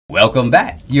Welcome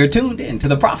back. You're tuned in to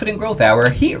the Profit and Growth Hour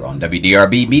here on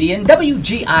WDRBmedia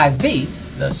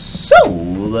WGIV, the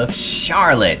soul of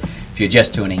Charlotte. If you're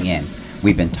just tuning in,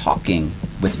 we've been talking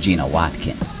with Gena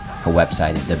Watkins. Her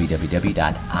website is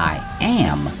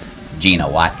www.IAmGenaWatkins, Gena,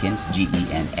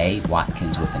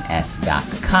 Watkins with an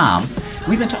S.com.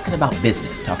 We've been talking about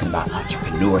business, talking about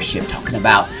entrepreneurship, talking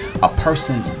about a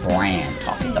person's brand,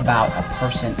 talking about a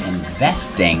person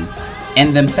investing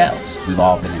in themselves. We've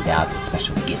all been endowed with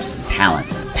special gifts and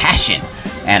talents and passion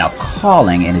and a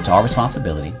calling, and it's our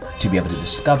responsibility to be able to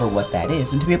discover what that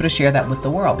is and to be able to share that with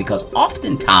the world, because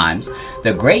oftentimes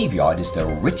the graveyard is the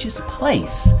richest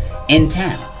place in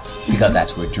town because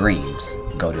that's where dreams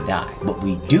go to die. But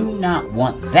we do not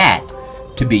want that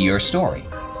to be your story.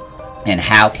 And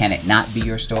how can it not be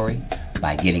your story?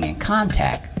 By getting in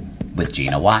contact with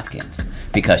Gena Watkins,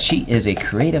 because she is a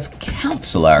creative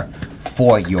counselor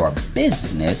for your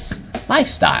business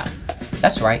lifestyle.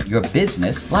 That's right, your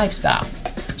business lifestyle.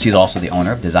 She's also the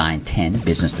owner of Design 10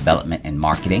 Business Development and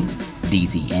Marketing,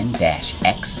 dzn-x.com.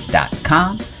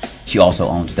 She also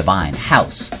owns Divine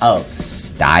House of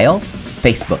Style,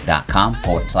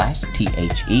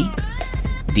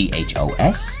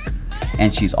 facebook.com/THEDHOS.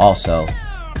 And she's also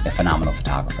a phenomenal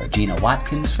photographer. Gena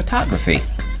Watkins Photography,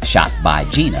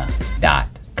 shotbygena.com.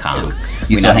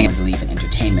 You still hang and believe in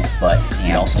entertainment, but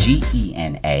and also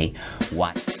Gena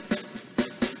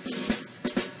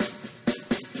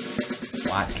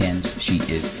Watkins. She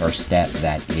is First Step.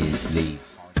 That is the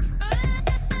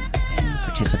and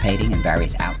participating in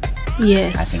various outlets.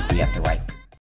 Yes. I think we have the right